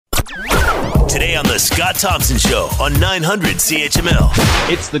Today on The Scott Thompson Show on 900 CHML.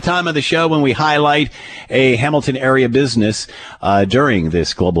 It's the time of the show when we highlight a Hamilton area business during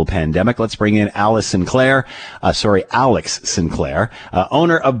this global pandemic. Let's bring in Alex Sinclair,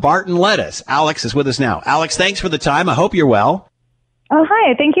 owner of Barton Lettuce. Alex is with us now. Alex, thanks for the time. I hope you're well. Oh,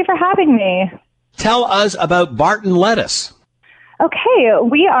 hi. Thank you for having me. Tell us about Barton Lettuce. Okay,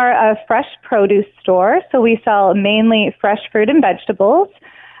 we are a fresh produce store, so we sell mainly fresh fruit and vegetables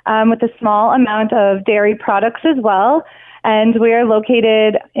with a small amount of dairy products as well. And we are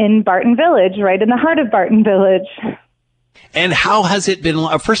located in Barton Village, right in the heart of Barton Village. And how has it been?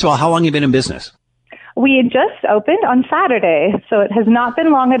 First of all, how long have you been in business? We just opened on Saturday, so it has not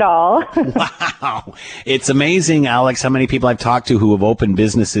been long at all. Wow. It's amazing, Alex, how many people I've talked to who have opened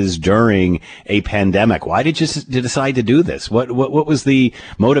businesses during a pandemic. Why did you decide to do this? What was the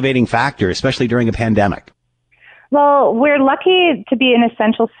motivating factor, especially during a pandemic? Well, we're lucky to be an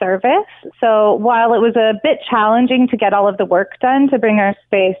essential service. So while it was a bit challenging to get all of the work done to bring our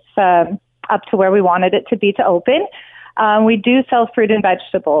space up to where we wanted it to be to open, we do sell fruit and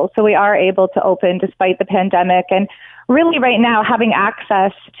vegetables, so we are able to open despite the pandemic. And really right now, having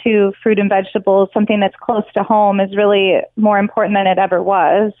access to fruit and vegetables, something that's close to home, is really more important than it ever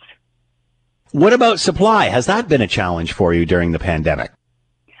was. What about supply? Has that been a challenge for you during the pandemic?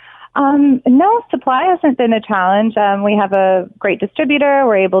 No, supply hasn't been a challenge. We have a great distributor.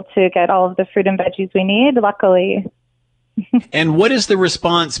 We're able to get all of the fruit and veggies we need, luckily. And what has the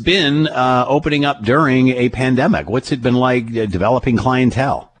response been opening up during a pandemic? What's it been like developing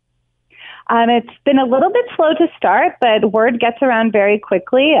clientele? It's been a little bit slow to start, but word gets around very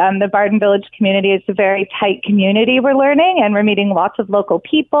quickly. The Barton Village community is a very tight community, we're learning, and we're meeting lots of local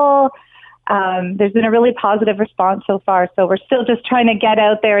people. There's been a really positive response so far, so we're still just trying to get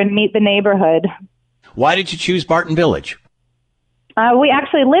out there and meet the neighborhood. Why did you choose Barton Village? We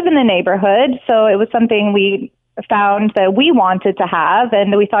actually live in the neighborhood, so it was something we found that we wanted to have,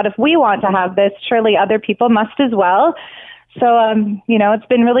 and we thought if we want to have this, surely other people must as well. So, it's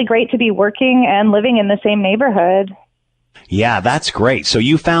been really great to be working and living in the same neighborhood. Yeah, that's great. So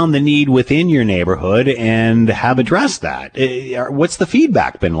you found the need within your neighborhood and have addressed that. What's the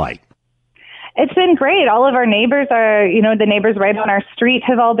feedback been like? It's been great. All of our neighbors are, the neighbors right on our street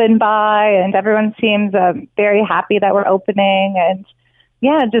have all been by, and everyone seems very happy that we're opening. And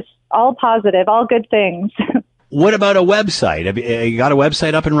yeah, just all positive, all good things. What about a website? Have you got a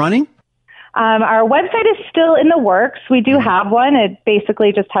website up and running? Our website is still in the works. We do have one. It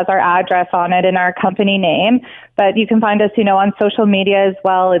basically just has our address on it and our company name. But you can find us, on social media as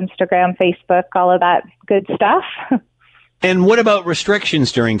well, Instagram, Facebook, all of that good stuff. And what about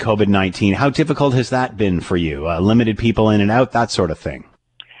restrictions during COVID-19? How difficult has that been for you? Limited people in and out, that sort of thing?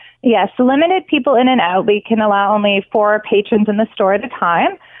 Yes, limited people in and out. We can allow only 4 patrons in the store at a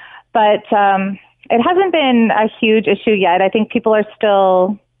time. But it hasn't been a huge issue yet. I think people are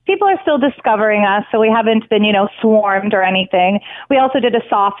still discovering us, so we haven't been, swarmed or anything. We also did a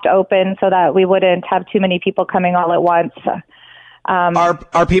soft open so that we wouldn't have too many people coming all at once.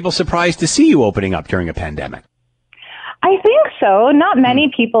 Are people surprised to see you opening up during a pandemic? I think so. Not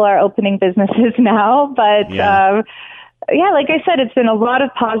many people are opening businesses now, but like I said, it's been a lot of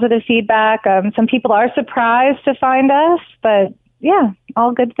positive feedback. Some people are surprised to find us, but yeah,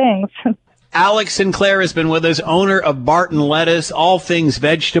 all good things. Alex Sinclair has been with us, owner of Barton Lettuce, all things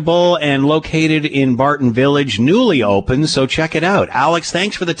vegetable, and located in Barton Village, newly opened, so check it out. Alex,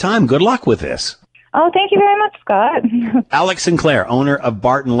 thanks for the time. Good luck with this. Oh, thank you very much, Scott. Alex Sinclair, owner of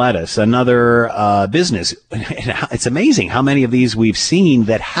Barton Lettuce, another business. It's amazing how many of these we've seen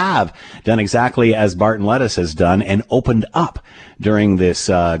that have done exactly as Barton Lettuce has done and opened up during this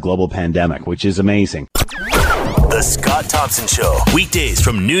global pandemic, which is amazing. The Scott Thompson Show, weekdays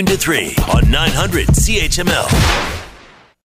from noon to 3 on 900 CHML.